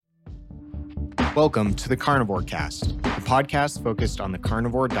Welcome to the Carnivore Cast, a podcast focused on the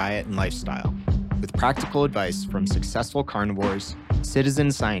carnivore diet and lifestyle, with practical advice from successful carnivores,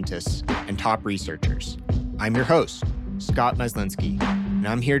 citizen scientists, and top researchers. I'm your host, Scott Myslinski, and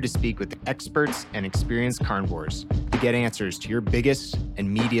I'm here to speak with experts and experienced carnivores to get answers to your biggest and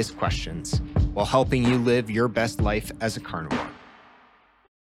meatiest questions while helping you live your best life as a carnivore.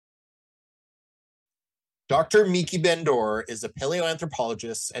 Dr. Miki Ben-Dor is a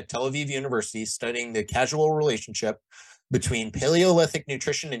paleoanthropologist at Tel Aviv University studying the causal relationship between Paleolithic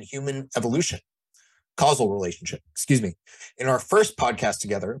nutrition and human evolution. In our first podcast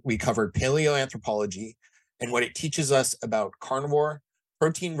together, we covered paleoanthropology and what it teaches us about carnivore,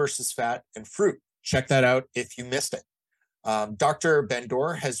 protein versus fat, and fruit. Check that out if you missed it. Dr.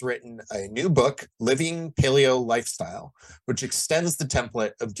 Ben-Dor has written a new book, Living Paleo Lifestyle, which extends the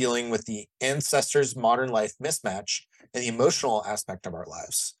template of dealing with the ancestors' modern life mismatch and the emotional aspect of our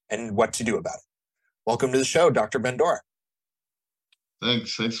lives and what to do about it. Welcome to the show, Dr. Ben-Dor.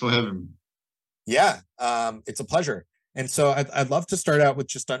 Thanks for having me. Yeah, it's a pleasure. And so I'd love to start out with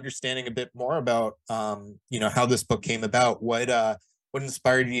just understanding a bit more about, how this book came about. What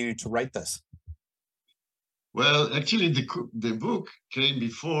inspired you to write this? Well, actually, the book came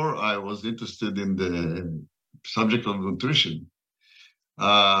before I was interested in the subject of nutrition.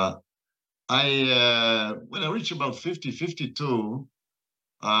 When I reached about 50, 52,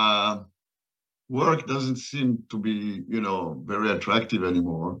 work doesn't seem to be, very attractive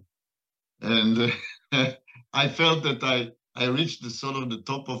anymore. And I felt that I reached the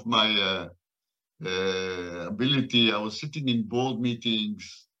top of my ability. I was sitting in board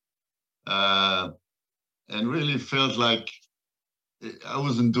meetings, and really felt like I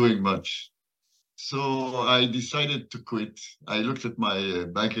wasn't doing much. So I decided to quit. I looked at my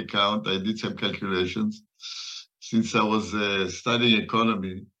bank account. I did some calculations. Since I was studying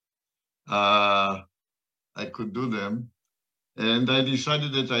economy, I could do them. And I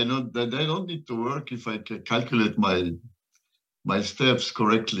decided that I don't need to work if I can calculate my steps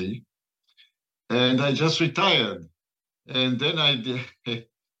correctly. And I just retired. And then I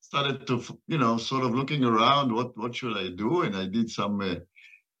started to, sort of looking around, what should I do? And I did some,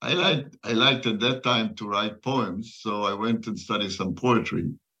 I liked at that time to write poems. So I went and studied some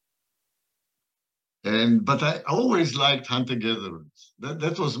poetry. But I always liked hunter-gatherers.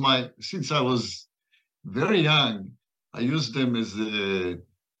 That was since I was very young, I used them as a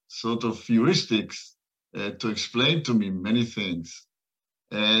sort of heuristics to explain to me many things.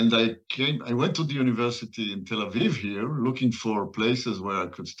 And I went to the university in Tel Aviv here, looking for places where I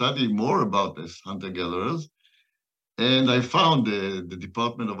could study more about this hunter-gatherers. And I found the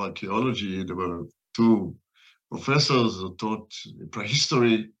Department of Archaeology. There were two professors who taught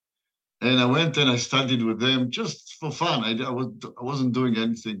prehistory. And I went and I studied with them just for fun. I wasn't doing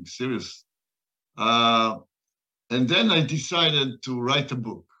anything serious. And then I decided to write a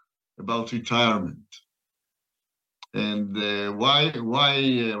book about retirement. And why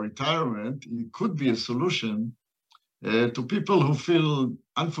retirement? It could be a solution to people who feel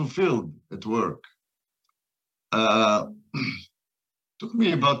unfulfilled at work. Took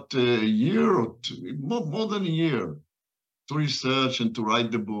me about a year or two, more than a year, to research and to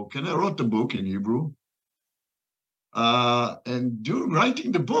write the book. And I wrote the book in Hebrew. And during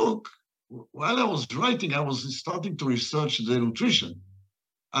writing the book, while I was writing, I was starting to research the nutrition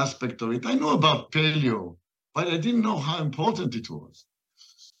aspect of it. I know about paleo, but I didn't know how important it was.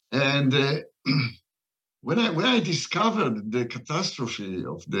 And when I discovered the catastrophe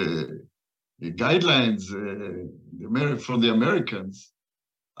of the guidelines from the Americans,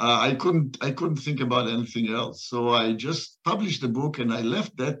 I couldn't think about anything else. So I just published the book and I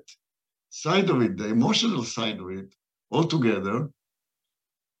left that side of it, the emotional side of it, altogether.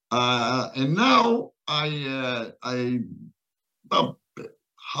 And now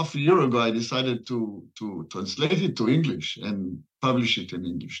half a year ago, I decided to translate it to English and publish it in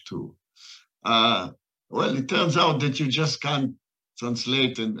English too. Well, it turns out that you just can't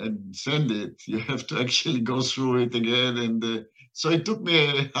translate and send it. You have to actually go through it again. And so it took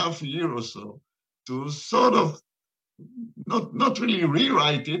me half a year or so to sort of not really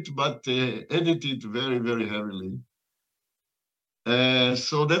rewrite it, but edit it very, very heavily.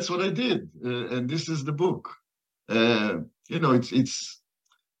 So that's what I did. And this is the book. It's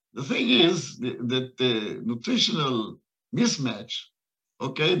the thing is that the nutritional mismatch,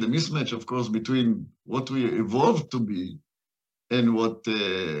 the mismatch, of course, between what we evolved to be and what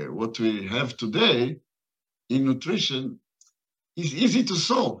we have today in nutrition is easy to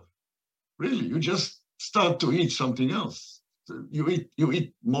solve. Really, you just start to eat something else. You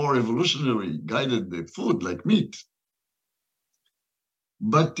eat more evolutionary guided food like meat.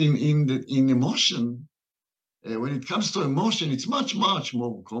 But in emotion, when it comes to emotion, it's much, much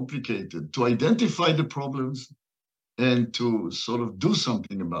more complicated to identify the problems and to sort of do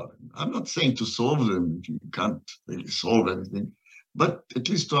something about it. I'm not saying to solve them. You can't really solve anything, but at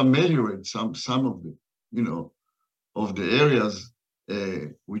least to ameliorate some of the, of the areas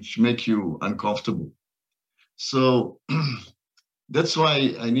which make you uncomfortable. So that's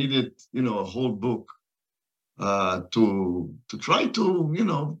why I needed, a whole book to try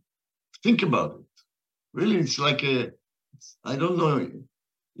to, think about it. Really, it's like I don't know,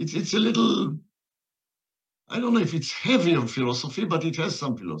 it's a little, I don't know if it's heavy on philosophy, but it has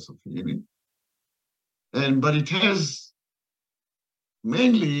some philosophy in it. But it has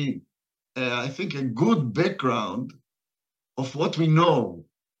mainly, I think, a good background of what we know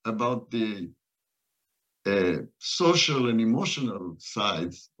about the social and emotional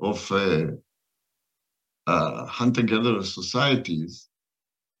sides of hunter-gatherer societies,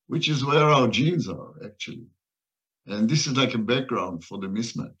 which is where our genes are, actually. And this is like a background for the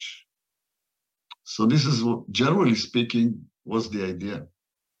mismatch. So this is what, generally speaking, was the idea.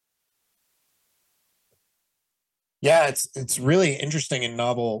 Yeah, it's really interesting and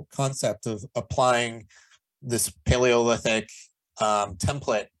novel concept of applying this Paleolithic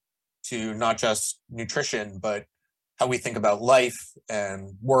template to not just nutrition, but how we think about life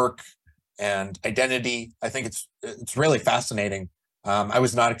and work and identity. I think it's really fascinating. I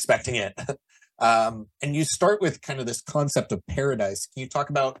was not expecting it. And you start with kind of this concept of paradise. Can you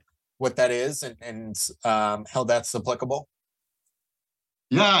talk about what that is and how that's applicable?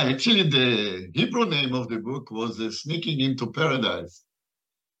 Yeah, actually, the Hebrew name of the book was Sneaking into Paradise,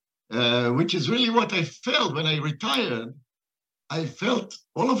 which is really what I felt when I retired. I felt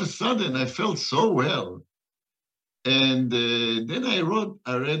all of a sudden, I felt so well. And then I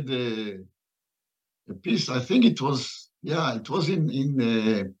read a piece, I think it was, it was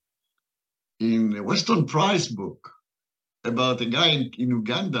in Weston Price book about a guy in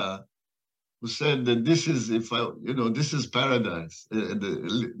Uganda who said that this is, this is paradise.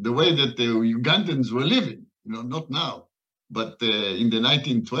 The way that the Ugandans were living, not now, but in the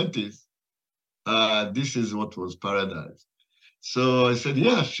 1920s, this is what was paradise. So I said,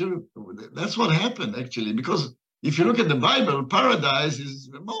 yeah, sure. That's what happened, actually, because if you look at the Bible, paradise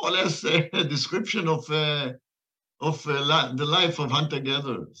is more or less a description of the life of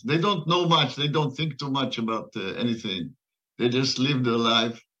hunter-gatherers. They don't know much. They don't think too much about anything. They just live their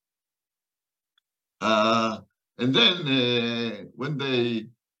life. And then when they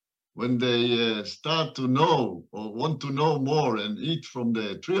start to know or want to know more and eat from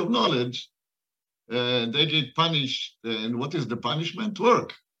the tree of knowledge, they get punished. And what is the punishment?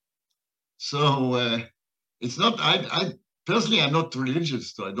 Work. So it's not, I personally, I'm not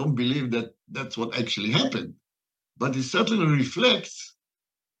religious, so I don't believe that that's what actually happened. But it certainly reflects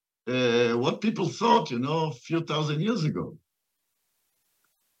what people thought, a few thousand years ago.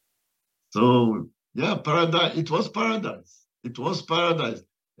 So yeah, paradise. It was paradise. It was paradise.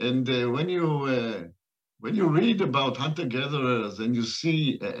 And when you read about hunter-gatherers and you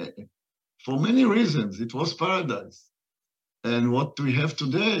see, for many reasons, it was paradise. And what we have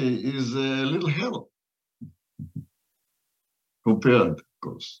today is a little hell compared, of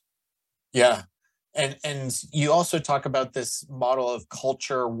course. Yeah. And you also talk about this model of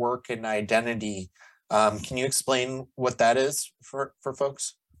culture, work, and identity. Can you explain what that is for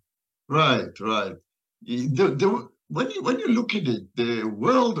folks? Right. When you look at it, the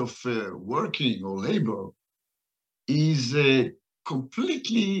world of working or labor is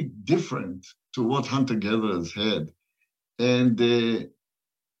completely different to what hunter-gatherers had. And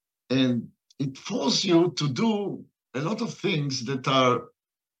it forces you to do a lot of things that are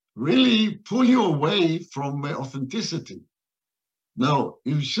really pull you away from authenticity. Now,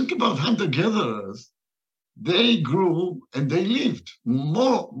 if you think about hunter-gatherers, they grew and they lived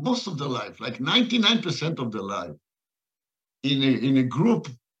most of their life, like 99% of their life, in a group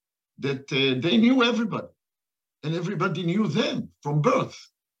that they knew everybody, and everybody knew them from birth.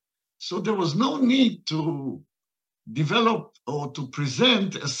 So there was no need to develop or to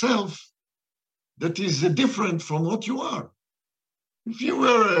present a self that is different from what you are. If you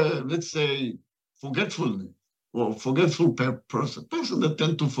were, let's say, forgetful person that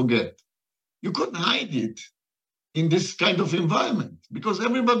tend to forget, you couldn't hide it in this kind of environment because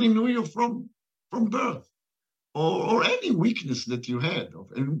everybody knew you from birth, or any weakness that you had.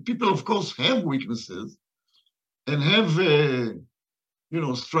 And people, of course, have weaknesses and have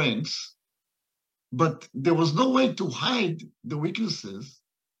strengths, but there was no way to hide the weaknesses.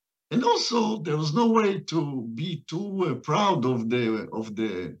 And also, there was no way to be too proud of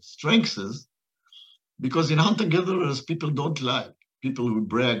the strengths, because in hunter-gatherers, people don't lie. people who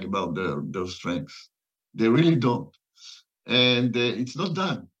brag about their strengths. They really don't. And it's not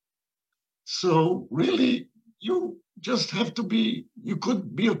done. So really, you just have to be, you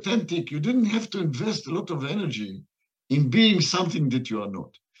could be authentic. You didn't have to invest a lot of energy in being something that you are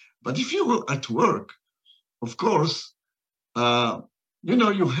not. But if you were at work, of course,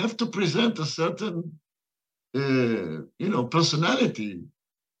 you have to present a certain, personality,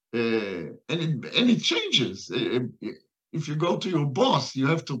 and it changes. If you go to your boss, you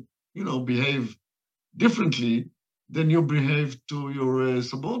have to, behave differently than you behave to your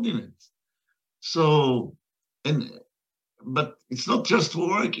subordinates. So, but it's not just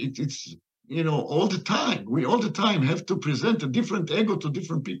work. It's all the time. We all the time have to present a different ego to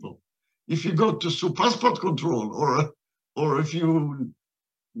different people. If you go to passport control, or if you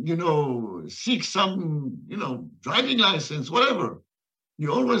seek some driving license, whatever,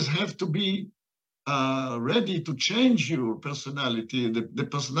 you always have to be ready to change your personality, the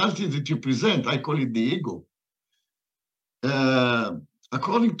personality that you present. I call it the ego.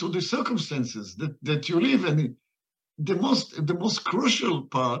 According to the circumstances that you live in, the most crucial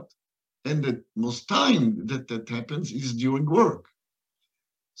part and the most time that happens is during work.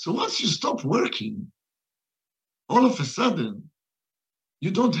 So once you stop working, all of a sudden,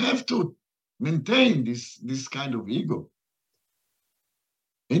 you don't have to maintain this kind of ego.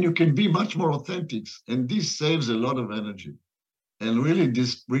 And you can be much more authentic. And this saves a lot of energy. And really,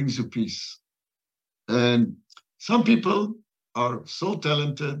 this brings you peace. And some people are so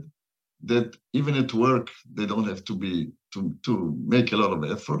talented that even at work, they don't have to make a lot of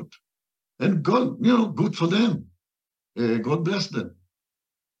effort. And God, good for them. God bless them.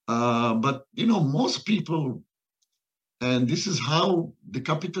 But, most people, and this is how the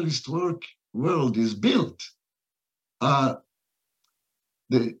capitalist world is built.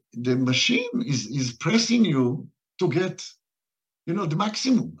 The machine is pressing you to get, the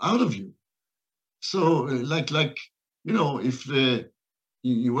maximum out of you. So if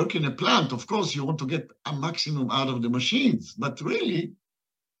you work in a plant, of course, you want to get a maximum out of the machines. But really,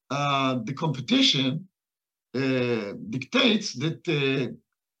 the competition dictates that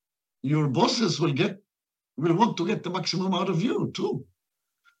your bosses will want to get the maximum out of you too.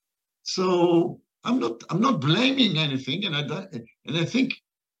 So I'm not blaming anything, and I think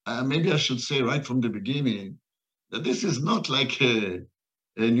maybe I should say right from the beginning that this is not like a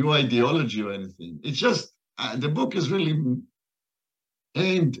new ideology or anything. It's just the book is really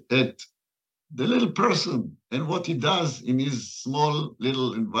aimed at the little person and what he does in his small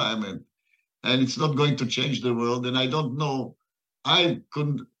little environment, and it's not going to change the world. And I don't know, I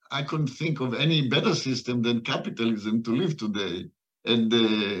couldn't think of any better system than capitalism to live today, and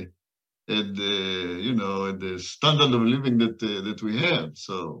the standard of living that we have.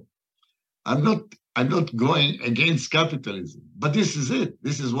 So I'm not going against capitalism, but this is it.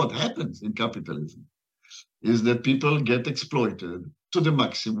 This is what happens in capitalism, is that people get exploited to the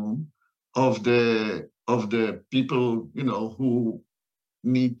maximum of the people, who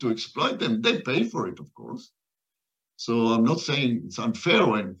need to exploit them. They pay for it, of course. So I'm not saying it's unfair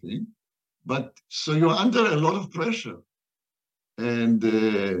or anything, but so you're under a lot of pressure. And,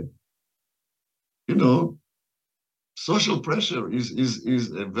 social pressure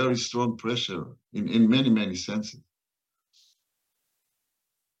is a very strong pressure in many, many senses.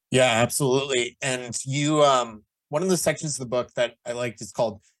 Yeah, absolutely. And you, one of the sections of the book that I liked is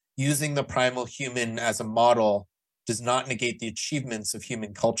called "Using the Primal Human as a Model Does Not Negate the Achievements of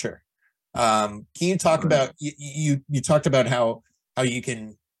Human Culture." Can you talk about, you talked about how you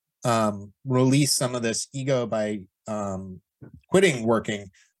can release some of this ego by quitting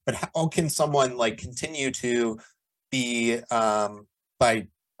working, but how can someone continue to be by,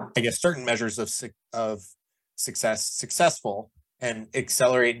 I guess, certain measures of success successful and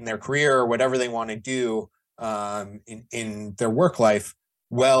accelerate in their career or whatever they want to do in their work life,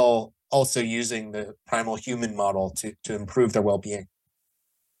 while also using the primal human model to improve their well-being?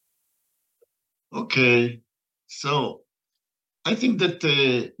 Okay, so I think that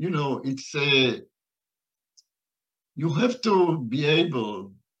it's you have to be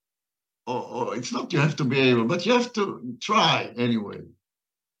able, or it's not you have to be able, but you have to try anyway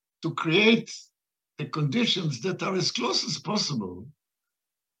to create the conditions that are as close as possible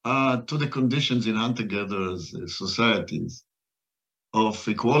to the conditions in hunter-gatherers societies of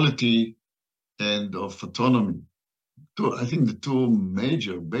equality and of autonomy. I think the two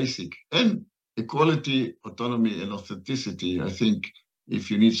major basic, and equality, autonomy, and authenticity. I think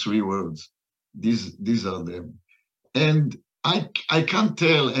if you need three words, these are them. And I can't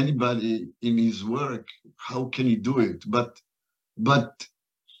tell anybody in his work how can he do it, but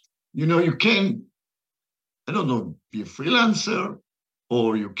you can, I don't know, be a freelancer,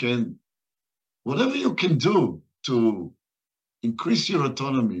 or you can, whatever you can do to increase your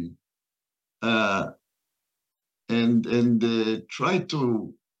autonomy and try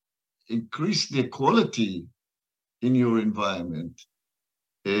to increase the quality in your environment.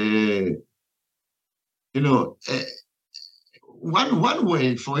 One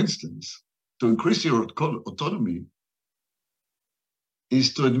way, for instance, to increase your autonomy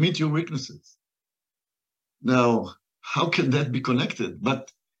is to admit your weaknesses. Now, how can that be connected?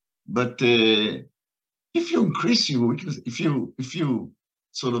 But if you increase your weakness, if you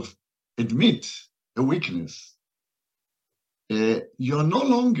sort of admit a weakness, you're no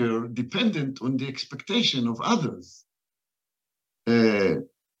longer dependent on the expectation of others in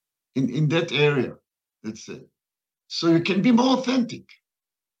that area, let's say. So you can be more authentic.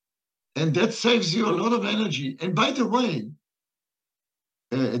 And that saves you a lot of energy. And by the way,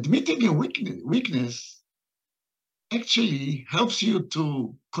 admitting a weakness actually helps you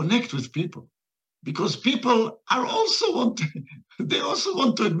to connect with people, because people they also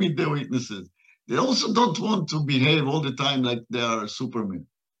want to admit their weaknesses. They also don't want to behave all the time like they are Superman.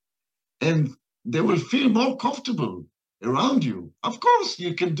 And they will feel more comfortable around you. Of course,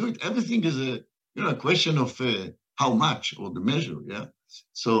 you can do it. Everything is a question of how much, or the measure, yeah?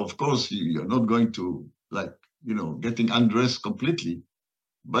 So, of course, you're not going to, getting undressed completely.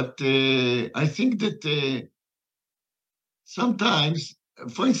 But I think that sometimes,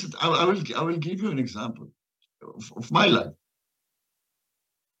 for instance, I will give you an example of my life.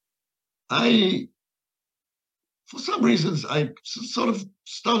 For some reasons, I sort of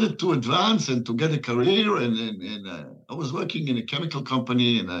started to advance and to get a career, and I was working in a chemical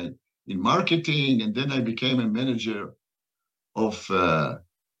company and in marketing, and then I became a manager of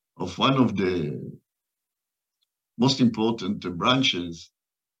one of the most important branches,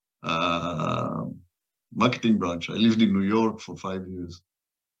 marketing branch. I lived in New York for 5 years.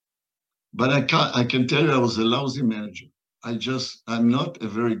 But I can tell you I was a lousy manager. I'm not a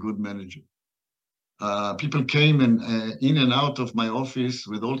very good manager. People came in and out of my office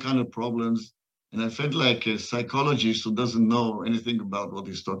with all kinds of problems, and I felt like a psychologist who doesn't know anything about what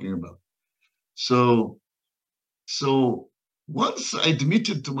he's talking about. So once I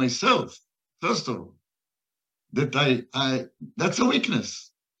admitted to myself, first of all, that that's a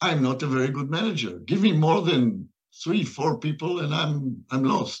weakness. I'm not a very good manager. Give me more than 3-4 people, and I'm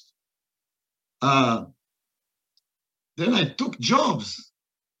lost. Then I took jobs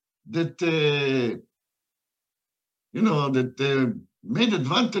that made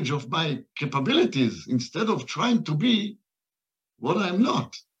advantage of my capabilities instead of trying to be what I'm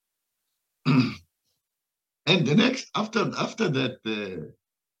not. And the next, after that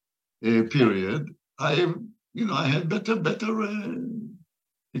period, I had better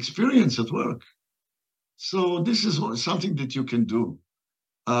experience at work. So this is something that you can do.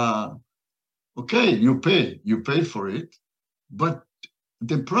 Okay, you pay for it, but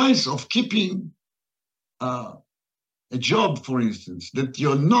the price of keeping a job, for instance, that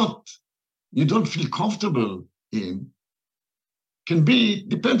you don't feel comfortable in,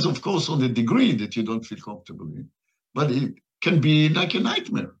 depends, of course, on the degree that you don't feel comfortable in, but it can be like a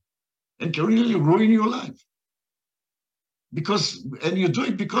nightmare and can really ruin your life. And you do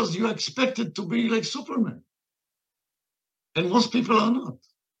it because you expected to be like Superman. And most people are not.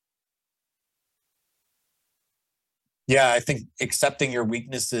 Yeah, I think accepting your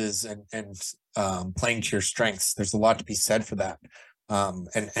weaknesses and playing to your strengths, there's a lot to be said for that.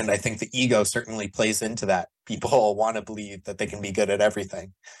 And I think the ego certainly plays into that. People want to believe that they can be good at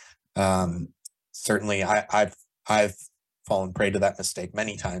everything. Certainly, I've fallen prey to that mistake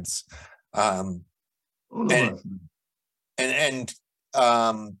many times. And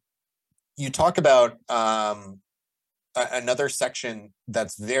you talk about another section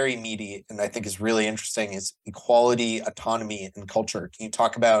that's very meaty and I think is really interesting is equality, autonomy, and culture. Can you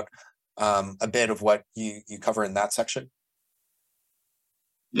talk about a bit of what you cover in that section?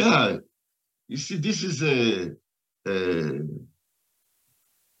 Yeah, you see, this is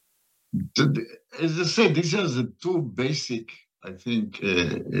as I said, these are the two basic, I think,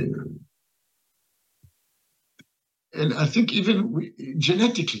 and I think even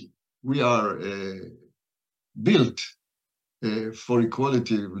genetically, we are built for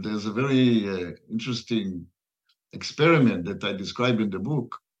equality. There's a very interesting experiment that I describe in the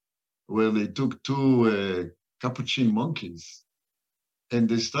book, where they took 2 capuchin monkeys, and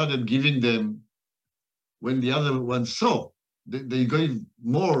they started giving them, when the other one saw, they gave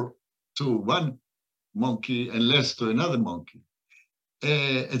more to one monkey and less to another monkey.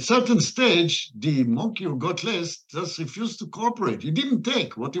 At a certain stage, the monkey who got less just refused to cooperate. He didn't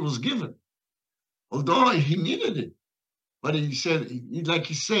take what he was given, although he needed it. But he said, like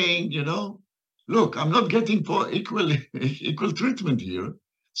he's saying, look, I'm not getting equal treatment here,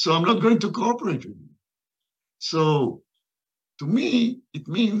 so I'm not going to cooperate with you. So to me, it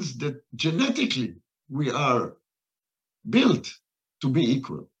means that genetically we are built to be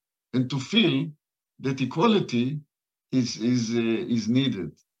equal and to feel that equality is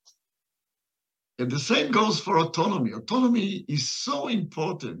needed. And the same goes for autonomy. Autonomy is so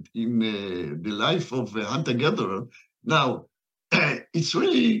important in the life of a hunter-gatherer. Now, it's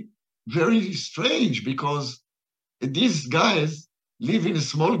really very strange because these guys live in a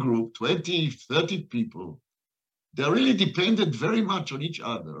small group, 20, 30 people. They're really dependent very much on each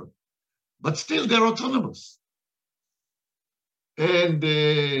other, but still they're autonomous. And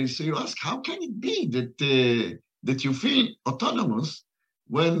so you ask, how can it be that you feel autonomous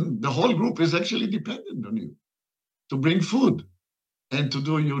when the whole group is actually dependent on you to bring food and to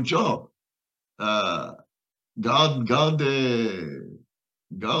do your job? Guard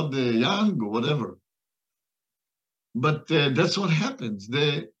the young or whatever. But that's what happens.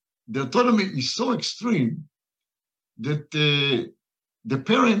 The autonomy is so extreme that the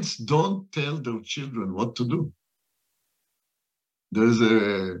parents don't tell their children what to do. There's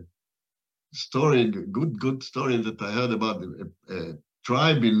a story, good story that I heard about a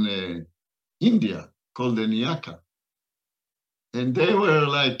tribe in India called the Niyaka. And they were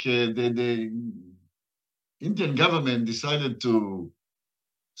like, the Indian government decided to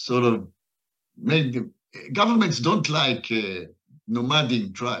sort of make governments don't like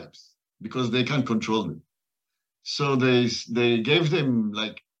nomadic tribes because they can't control them. So they gave them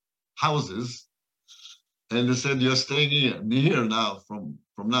like houses, and they said, you're staying here now from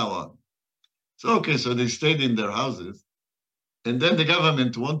now on. So, okay, so they stayed in their houses. And then the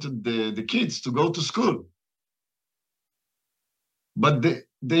government wanted the kids to go to school. But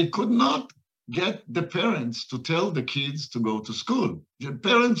they could not get the parents to tell the kids to go to school. The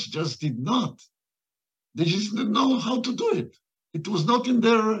parents just did not. They just didn't know how to do it. It was not in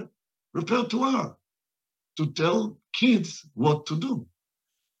their repertoire to tell kids what to do.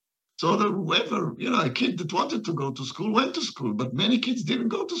 So that whoever, a kid that wanted to go to school went to school, but many kids didn't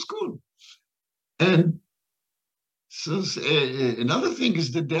go to school. And so another thing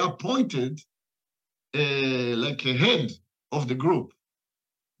is that they appointed like a head of the group.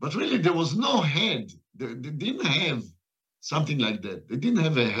 But really, there was no head. They didn't have something like that. They didn't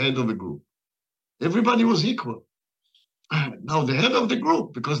have a head of a group. Everybody was equal. Now, the head of the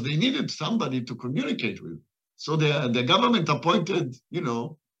group, because they needed somebody to communicate with. So the government appointed,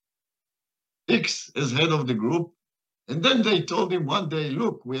 X as head of the group. And then they told him one day,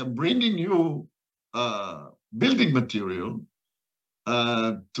 look, we are bringing you building material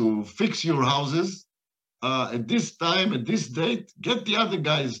to fix your houses at this time, at this date. Get the other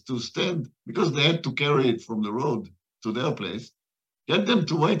guys to stand, because they had to carry it from the road to their place. Get them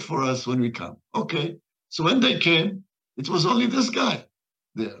to wait for us when we come. Okay. So when they came, it was only this guy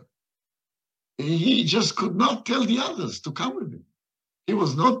there. He just could not tell the others to come with him. He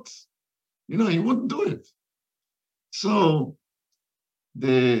was not, he wouldn't do it. So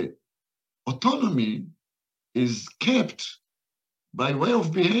the autonomy is kept by way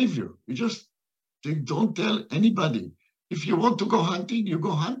of behavior. They don't tell anybody. If you want to go hunting, you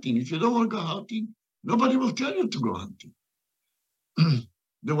go hunting. If you don't want to go hunting, nobody will tell you to go hunting.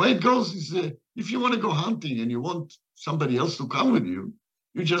 The way it goes is if you want to go hunting and you want somebody else to come with you,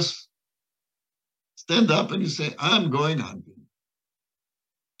 you just stand up and you say, I'm going hunting.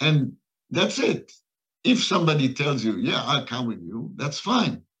 And that's it. If somebody tells you, yeah, I'll come with you, that's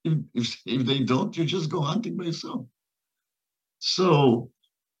fine. If they don't, you just go hunting by yourself. So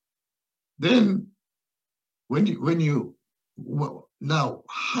then now,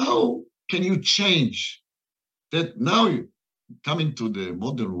 how can you change that? Now you coming to the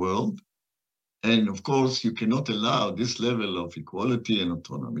modern world, and of course you cannot allow this level of equality and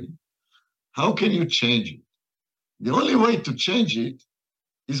autonomy. How can you change it? The only way to change it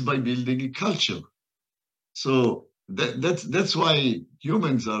is by building a culture. So that's why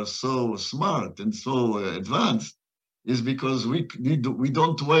humans are so smart and so advanced, is because we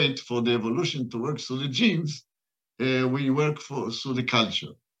don't wait for the evolution to work through the genes. We work through the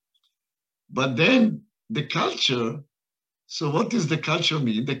culture. But then the culture, so what does the culture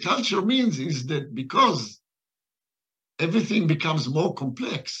mean? The culture means is that because everything becomes more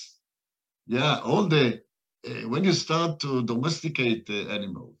complex, when you start to domesticate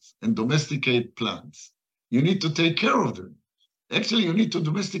animals and domesticate plants, you need to take care of them. Actually, you need to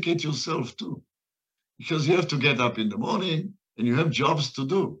domesticate yourself too, because you have to get up in the morning and you have jobs to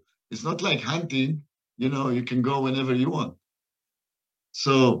do. It's not like hunting, you can go whenever you want.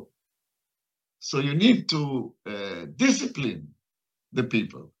 So So you need to discipline the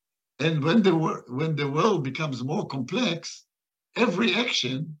people. And when the world becomes more complex, every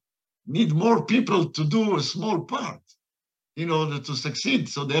action need more people to do a small part in order to succeed.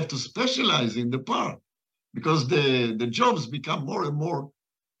 So they have to specialize in the part because the jobs become more and more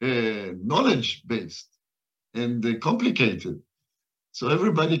knowledge-based and complicated. So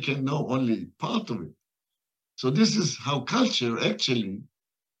everybody can know only part of it. So this is how culture actually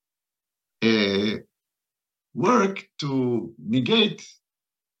work to negate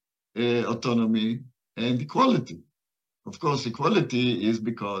autonomy and equality. Of course, equality is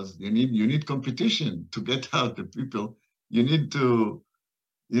because you need competition to get out the people. You need to,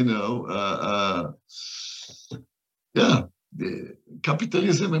 yeah.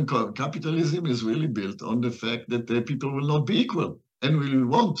 Capitalism is really built on the fact that the people will not be equal and will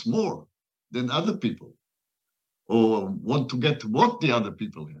want more than other people or want to get what the other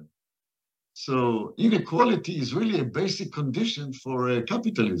people have. So inequality is really a basic condition for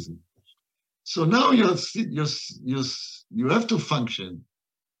capitalism. So now you have to function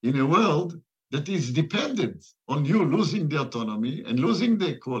in a world that is dependent on you losing the autonomy and losing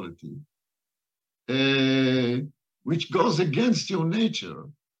the equality, which goes against your nature,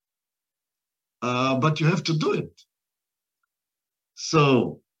 but you have to do it.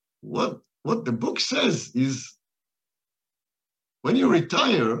 So what the book says is when you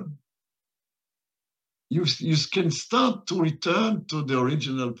retire, you can start to return to the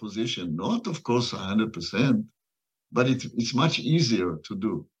original position. Not, of course, 100%, but it's much easier to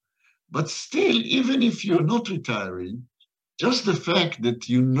do. But still, even if you're not retiring, just the fact that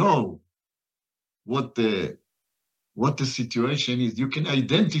you know what the situation is, you can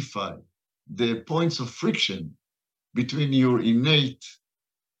identify the points of friction between your innate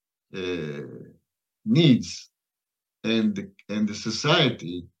needs and the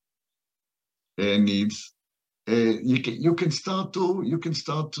society needs. You can start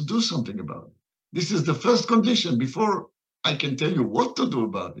to do something about it. This is the first condition. Before I can tell you what to do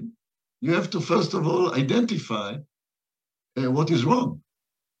about it, you have to first of all identify what is wrong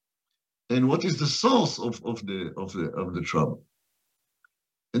and what is the source of the trouble.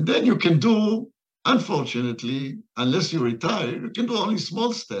 And then you can do, unfortunately, unless you retire, you can do only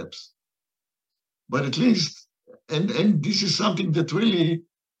small steps. But at least, and this is something that really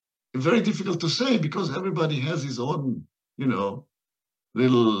very difficult to say because everybody has his own, little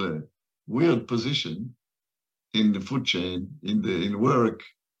weird position in the food chain, in work,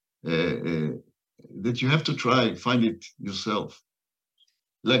 that you have to find it yourself.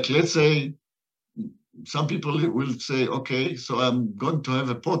 Like, let's say, some people will say, okay, so I'm going to have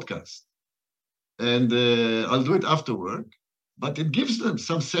a podcast and I'll do it after work, but it gives them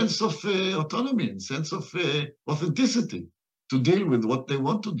some sense of autonomy and sense of authenticity to deal with what they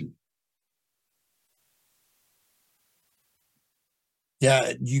want to do.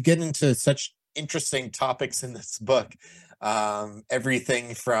 Yeah, you get into such interesting topics in this book.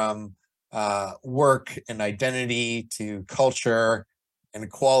 Everything from work and identity to culture and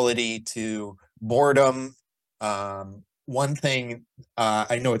equality to boredom. One thing,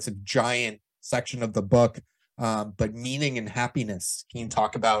 I know it's a giant section of the book, but meaning and happiness. Can you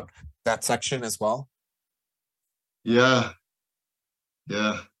talk about that section as well? Yeah.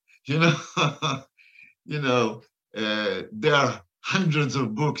 There are hundreds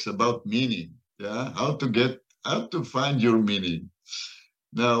of books about meaning. Yeah, how to find your meaning.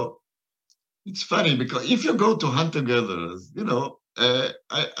 Now, it's funny because if you go to hunter-gatherers,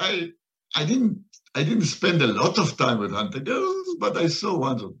 I didn't spend a lot of time with hunter-gatherers, but I saw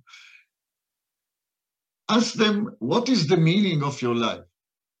one of them. Ask them, what is the meaning of your life?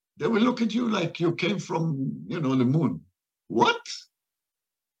 They will look at you like you came from, the moon. What?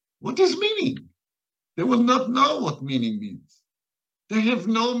 What is meaning? They will not know what meaning means. They have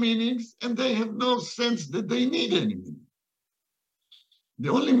no meanings and they have no sense that they need any meaning. The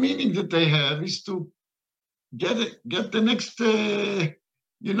only meaning that they have is to get the next, the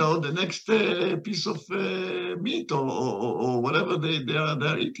next piece of meat or whatever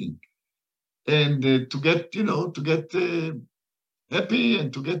they're eating, and to get happy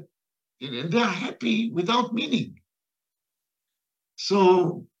and to get, and they're happy without meaning.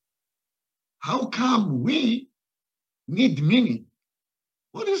 So how come we need meaning?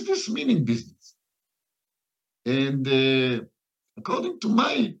 What is this meaning business? And according to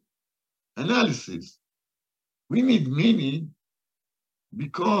my analysis, we need meaning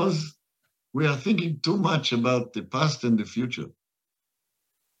because we are thinking too much about the past and the future.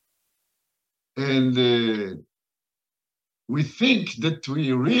 And we think that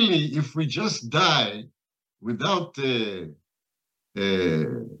we really, if we just die without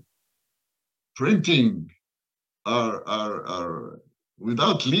printing our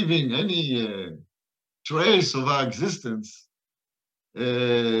without leaving any trace of our existence,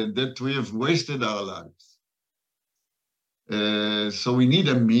 that we have wasted our lives. So we need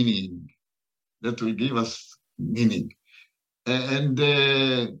a meaning that will give us meaning. And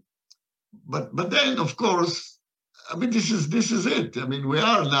but then, of course, I mean, this is it. I mean, we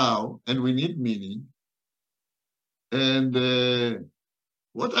are now, and we need meaning. And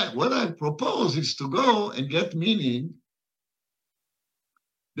what I propose is to go and get meaning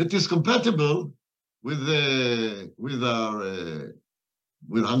that is compatible with our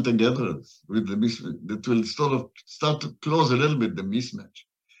with hunter-gatherers, with the mismatch, that will sort of start to close a little bit the mismatch.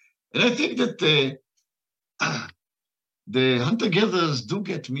 And I think that the hunter-gatherers do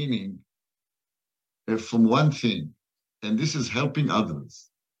get meaning from one thing, and this is helping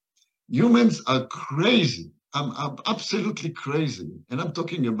others. Humans are crazy. I'm absolutely crazy. And I'm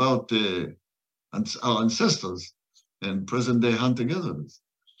talking about our ancestors and present-day hunter-gatherers.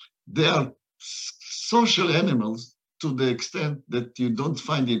 They are social animals to the extent that you don't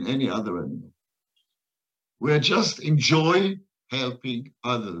find in any other animal. We just enjoy helping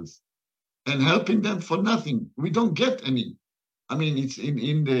others and helping them for nothing. We don't get any. I mean, it's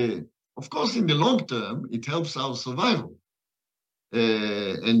of course, in the long term, it helps our survival.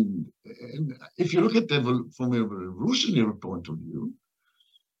 And if you look at from a evolutionary point of view,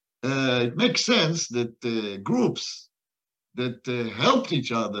 it makes sense that groups that helped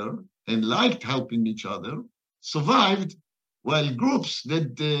each other and liked helping each other survived, while groups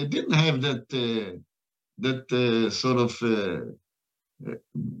that didn't have that sort of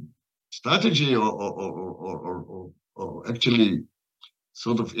strategy or actually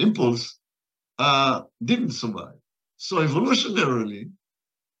sort of impulse didn't survive. So evolutionarily,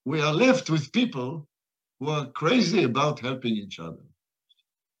 we are left with people who are crazy about helping each other.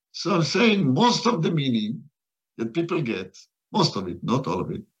 So I'm saying most of the meaning that people get, most of it, not all of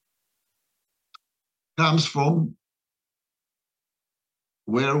it, comes from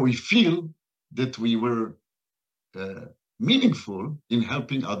where we feel that we were meaningful in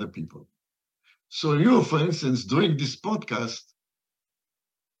helping other people. So you, for instance, doing this podcast,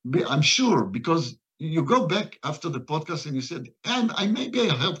 I'm sure, because you go back after the podcast and you said, and maybe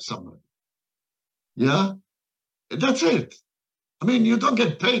I helped somebody. Yeah, that's it. I mean, you don't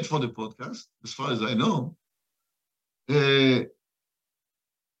get paid for the podcast, as far as I know. Even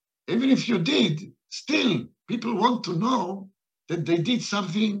if you did, still, people want to know that they did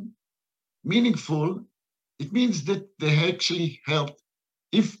something meaningful. It means that they actually helped.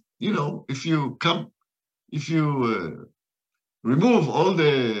 If you remove all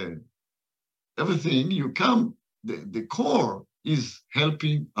everything, the core is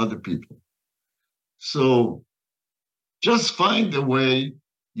helping other people. So just find a way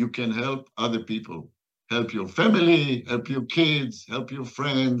you can help other people. Help your family, help your kids, help your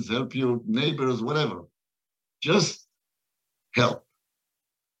friends, help your neighbors, whatever. Just help.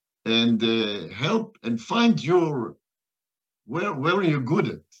 And help and find where you're good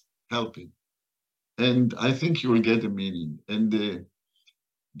at helping. And I think you will get a meaning. And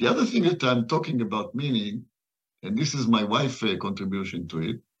the other thing that I'm talking about meaning, and this is my wife's contribution to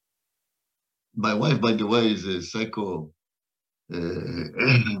it. My wife, by the way, is a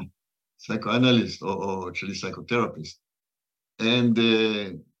psychoanalyst or actually psychotherapist. And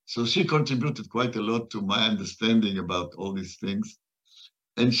so she contributed quite a lot to my understanding about all these things.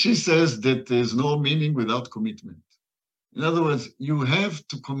 And she says that there's no meaning without commitment. In other words, you have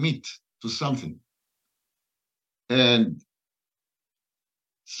to commit to something. And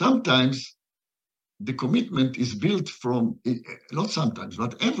sometimes the commitment is built from, not sometimes,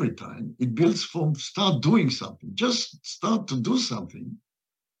 not every time, it builds from start doing something. Just start to do something.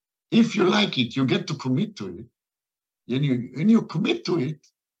 If you like it, you get to commit to it. When you commit to it,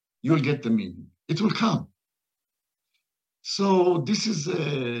 you'll get the meaning. It will come. So this is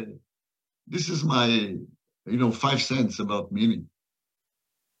my 5 cents about meaning.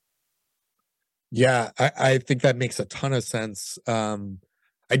 Yeah, I think that makes a ton of sense.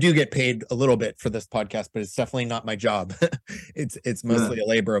 I do get paid a little bit for this podcast, but it's definitely not my job. It's mostly a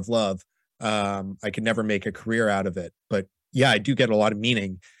labor of love. I could never make a career out of it, but yeah, I do get a lot of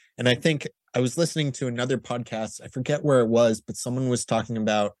meaning. And I think I was listening to another podcast. I forget where it was, but someone was talking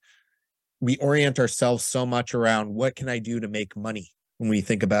about we orient ourselves so much around what can I do to make money when we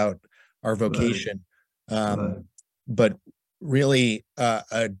think about our vocation. Right. But really,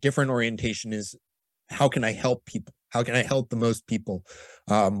 a different orientation is how can I help people? How can I help the most people?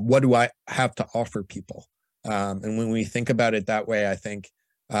 What do I have to offer people? And when we think about it that way, I think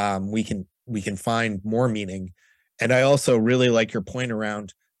we can find more meaning. And I also really like your point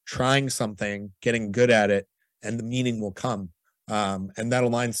around trying something, getting good at it, and the meaning will come. And that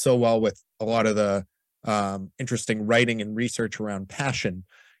aligns so well with a lot of the interesting writing and research around passion.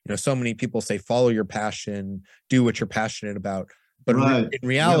 So many people say, follow your passion, do what you're passionate about. But Right. in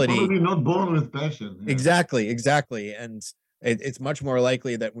reality, we're probably not born with passion. Yeah. Exactly. And it's much more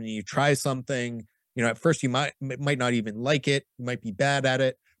likely that when you try something, at first you might not even like it, you might be bad at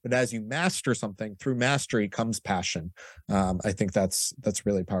it, but as you master something, through mastery comes passion. I think that's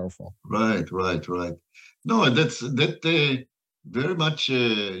really powerful. Right. No, that very much,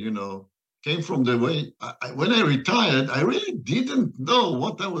 came from the way, when I retired, I really didn't know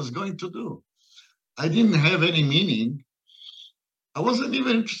what I was going to do. I didn't have any meaning. I wasn't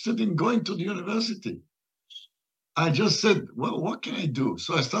even interested in going to the university. I just said, well, what can I do?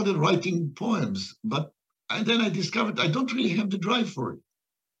 So I started writing poems, and then I discovered I don't really have the drive for it.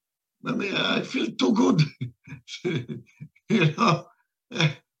 I mean, I feel too good.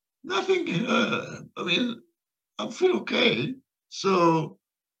 Nothing, I feel okay. So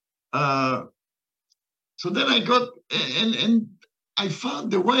then I got, and I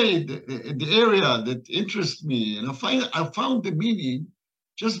found the way, the area that interests me, and I found the meaning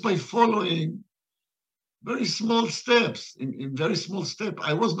just by following very small steps, in very small step.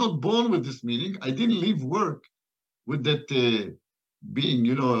 I was not born with this meaning. I didn't leave work with that being,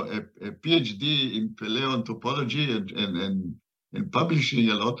 a PhD in Paleo anthropology and publishing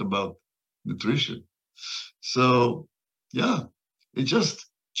a lot about nutrition. So, yeah, it just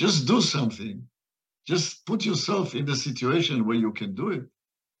do something. Just put yourself in the situation where you can do it,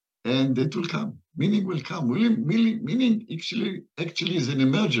 and it will come. Meaning will come. Meaning actually is an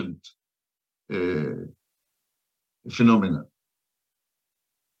emergent phenomena.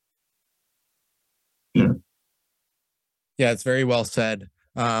 Yeah. Yeah, it's very well said.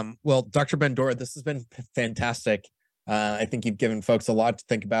 Well, Dr. Ben-Dor, this has been fantastic. I think you've given folks a lot to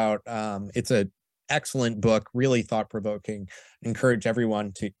think about. It's an excellent book, really thought-provoking. Encourage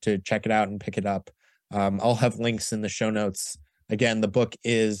everyone to check it out and pick it up. I'll have links in the show notes. Again, the book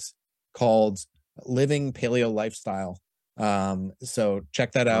is called Living Paleo Lifestyle. So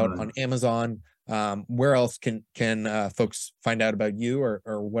check that out on Amazon. Where else can folks find out about you,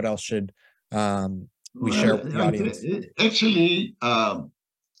 or what else should we share with the audience? Actually,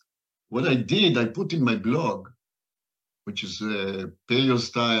 what I did, I put in my blog, which is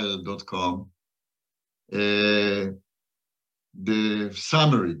paleostyle.com, the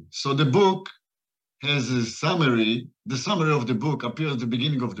summary. So the book has a summary. The summary of the book appears at the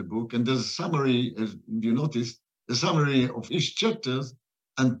beginning of the book, and there's a summary, as you noticed, the summary of each chapter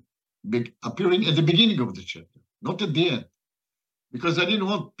and appearing at the beginning of the chapter, not at the end, because I didn't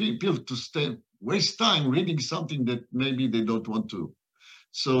want people to waste time reading something that maybe they don't want to.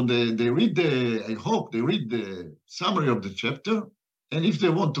 So they read I hope they read the summary of the chapter, and if they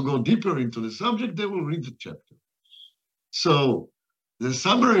want to go deeper into the subject, they will read the chapter. So the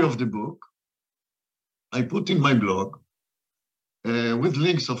summary of the book I put in my blog, with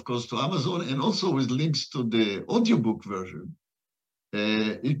links, of course, to Amazon, and also with links to the audiobook version.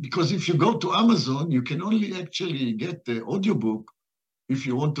 Because if you go to Amazon, you can only actually get the audiobook if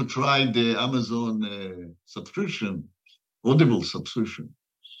you want to try the Amazon subscription, Audible subscription.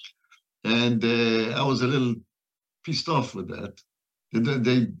 And I was a little pissed off with that.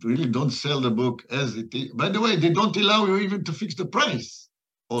 They really don't sell the book as it is. By the way, they don't allow you even to fix the price.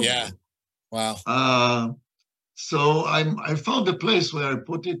 Yeah. Wow. So I found a place where I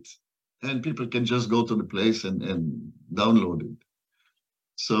put it, and people can just go to the place and download it.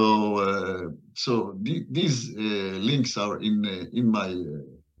 So these links are in my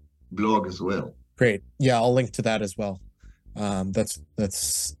blog as well. Great. Yeah, I'll link to that as well. That's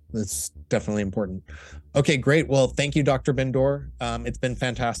definitely important. Okay, great. Well, thank you, Dr. Ben-Dor. It's been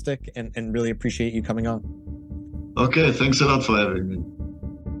fantastic, and really appreciate you coming on. Okay, thanks a lot for having me.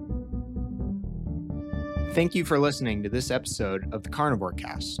 Thank you for listening to this episode of the Carnivore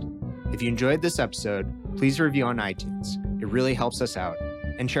Cast. If you enjoyed this episode, please review on iTunes. It really helps us out.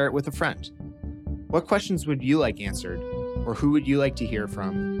 And share it with a friend. What questions would you like answered, or who would you like to hear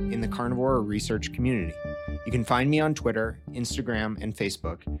from in the carnivore or research community? You can find me on Twitter, Instagram, and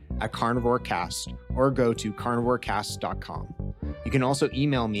Facebook at CarnivoreCast, or go to carnivorecast.com. You can also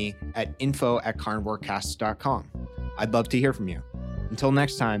email me at info@carnivorecast.com. I'd love to hear from you. Until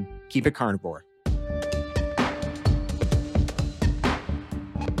next time, keep it carnivore.